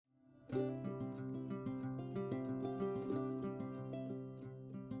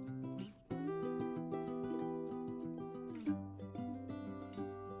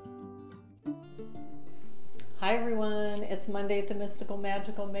Hi everyone, it's Monday at the Mystical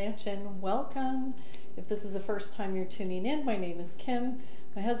Magical Mansion. Welcome. If this is the first time you're tuning in, my name is Kim.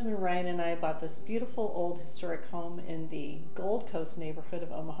 My husband Ryan and I bought this beautiful old historic home in the Gold Coast neighborhood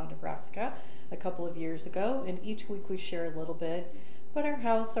of Omaha, Nebraska a couple of years ago, and each week we share a little bit about our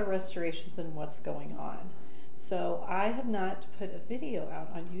house, our restorations, and what's going on. So I have not put a video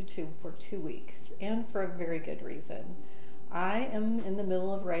out on YouTube for 2 weeks, and for a very good reason. I am in the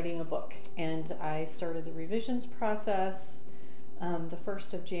middle of writing a book, and I started the revisions process the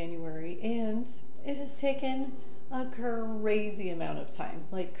 1st of January, and it has taken a crazy amount of time,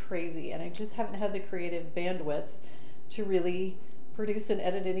 like crazy, and I just haven't had the creative bandwidth to really produce and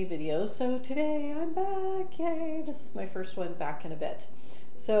edit any videos. So today I'm back, yay! This is my first one back in a bit.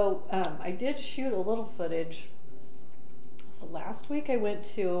 So I did shoot a little footage. So last week I went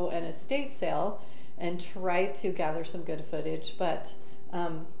to an estate sale and tried to gather some good footage, but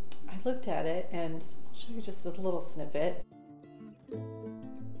I looked at it, and I'll show you just a little snippet.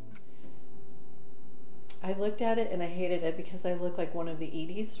 I looked at it and I hated it because I look like one of the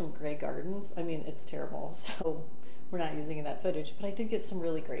Edie's from Grey Gardens. I mean, it's terrible, so we're not using that footage, but I did get some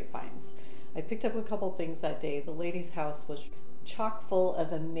really great finds. I picked up a couple things that day. The lady's house was chock full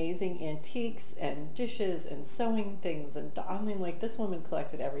of amazing antiques and dishes and sewing things, and I mean, like, this woman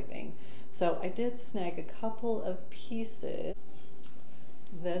collected everything. So I did snag a couple of pieces.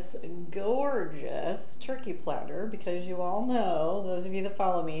 This gorgeous turkey platter, because you all know, those of you that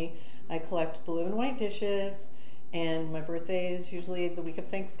follow me, I collect blue and white dishes, and my birthday is usually the week of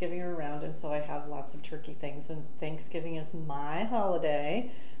Thanksgiving or around, and so I have lots of turkey things, and Thanksgiving is my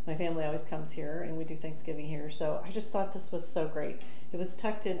holiday. My family always comes here and we do Thanksgiving here, so I just thought this was so great. It was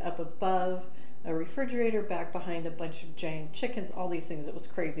tucked in up above a refrigerator, back behind a bunch of giant chickens, all these things. It was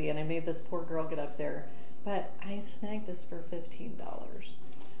crazy, and I made this poor girl get up there, but I snagged this for $15.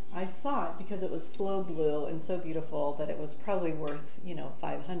 I thought because it was flow blue and so beautiful that it was probably worth, you know,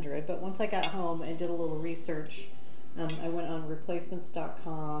 $500, but once I got home and did a little research, I went on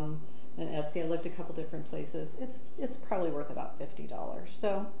replacements.com and Etsy. I looked a couple different places. It's probably worth about $50.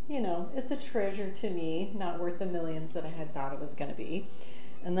 So, you know, it's a treasure to me, not worth the millions that I had thought it was going to be.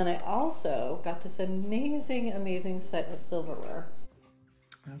 And then I also got this amazing set of silverware.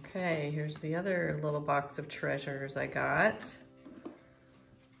 Okay, here's the other little box of treasures I got.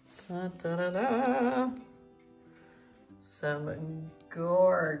 Da, da, da, da. Some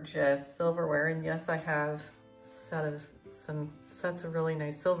gorgeous silverware, and yes, I have some sets of really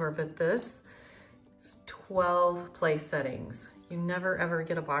nice silver, but this is 12 place settings. You never ever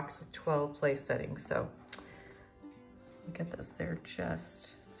get a box with 12 place settings, so look at this. They're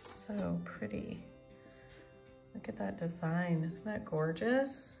just so pretty. Look at that design. Isn't that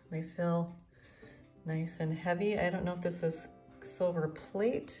gorgeous? They feel nice and heavy. I don't know if this is silver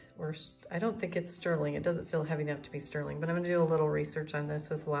plate or I don't think it's sterling. It doesn't feel heavy enough to be sterling, but I'm gonna do a little research on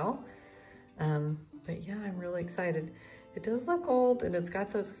this as well. But yeah, I'm really excited. It does look old, and it's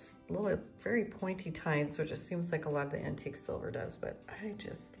got those little very pointy tines, which it seems like a lot of the antique silver does, but I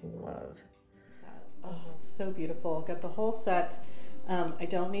just love that. Oh, it's so beautiful. Got the whole set. I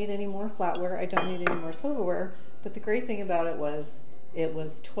don't need any more flatware. I don't need any more silverware, but the great thing about it was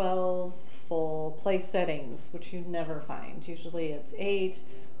 12 full place settings, which you never find. Usually it's 8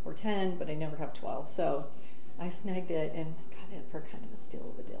 or 10, but I never have 12. So I snagged it and got it for kind of a steal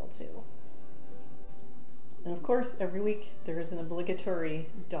of a deal too. And of course, every week there is an obligatory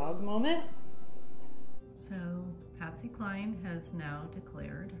dog moment. So Patsy Klein has now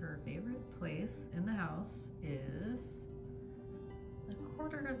declared her favorite place in the house is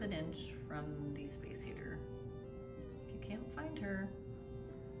 1/4 of an inch from the space heater. If you can't find her,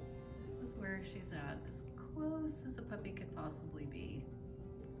 this is where she's at, as close as a puppy could possibly be.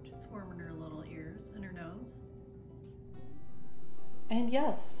 Just warming her little ears and her nose. And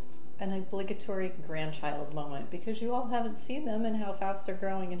yes, an obligatory grandchild moment, because you all haven't seen them and how fast they're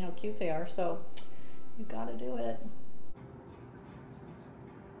growing and how cute they are, so you gotta do it.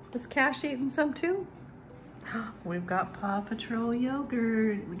 Is Cash eating some too? We've got Paw Patrol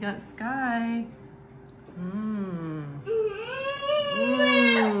yogurt. We got Sky.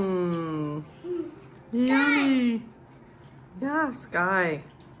 Yummy. Yeah, Sky.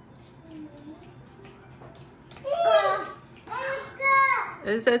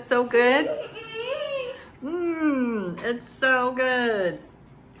 Is it so good? It's so good.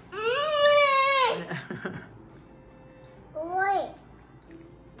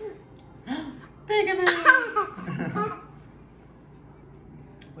 Baby.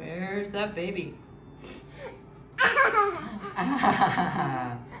 Where's that baby?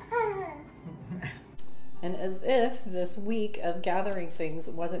 And as if this week of gathering things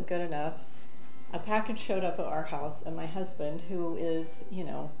wasn't good enough, a package showed up at our house, and my husband, who is, you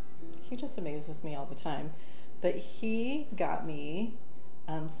know, he just amazes me all the time, but he got me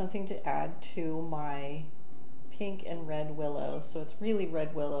something to add to my pink and red willow. So it's really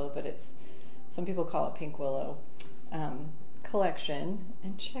red willow, but it's, some people call it pink willow collection.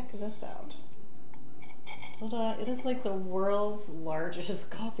 And check this out. Ta-da. It is like the world's largest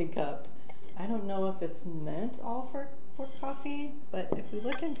coffee cup. I don't know if it's meant all for coffee, but if we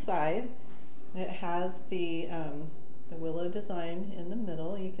look inside, it has the willow design in the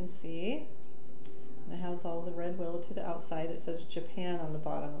middle, you can see. And it has all the red willow to the outside. It says Japan on the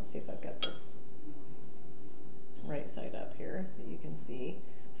bottom. Let's see if I've got this right side up here that you can see.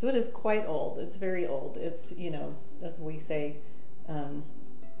 So it is quite old. It's very old. It's, you know, as we say,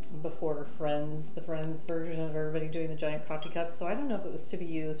 before Friends, the Friends version of everybody doing the giant coffee cups. So I don't know if it was to be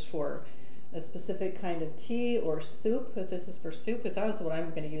used for a specific kind of tea or soup. If this is for soup, if that is what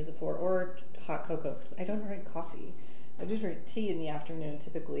I'm going to use it for, or hot cocoa, because I don't drink coffee. I do drink tea in the afternoon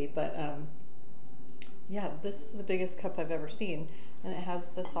typically, but yeah, this is the biggest cup I've ever seen, and it has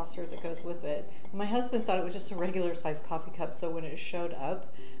the saucer that goes with it. My husband thought it was just a regular sized coffee cup, so when it showed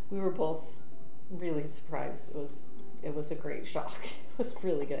up, we were both really surprised. It was a great shock. It was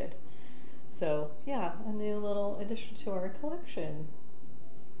really good. So yeah, a new little addition to our collection.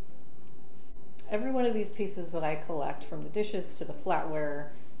 Every one of these pieces that I collect, from the dishes to the flatware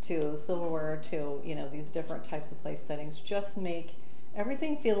to silverware to, you know, these different types of place settings, just make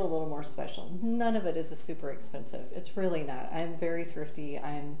everything feel a little more special. None of it is a super expensive. It's really not. I'm very thrifty.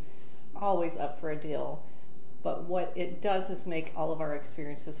 I'm always up for a deal. But what it does is make all of our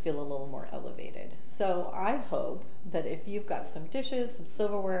experiences feel a little more elevated. So I hope that if you've got some dishes, some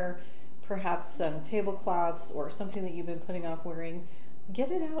silverware, perhaps some tablecloths, or something that you've been putting off wearing,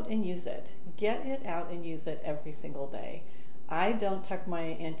 get it out and use it. Get it out and use it every single day. I don't tuck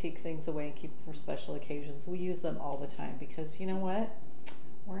my antique things away and keep them for special occasions. We use them all the time because, you know what?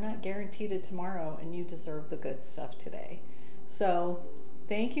 We're not guaranteed a tomorrow, and you deserve the good stuff today. So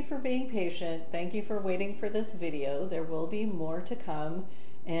thank you for being patient. Thank you for waiting for this video. There will be more to come,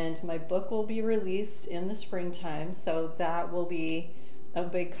 and my book will be released in the springtime, so that will be a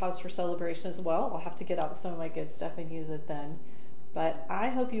big cause for celebration as well. I'll have to get out some of my good stuff and use it then. But I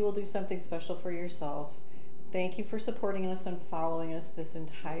hope you will do something special for yourself. Thank you for supporting us and following us this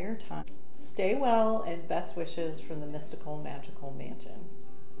entire time. Stay well, and best wishes from the Mystical Magical Mansion.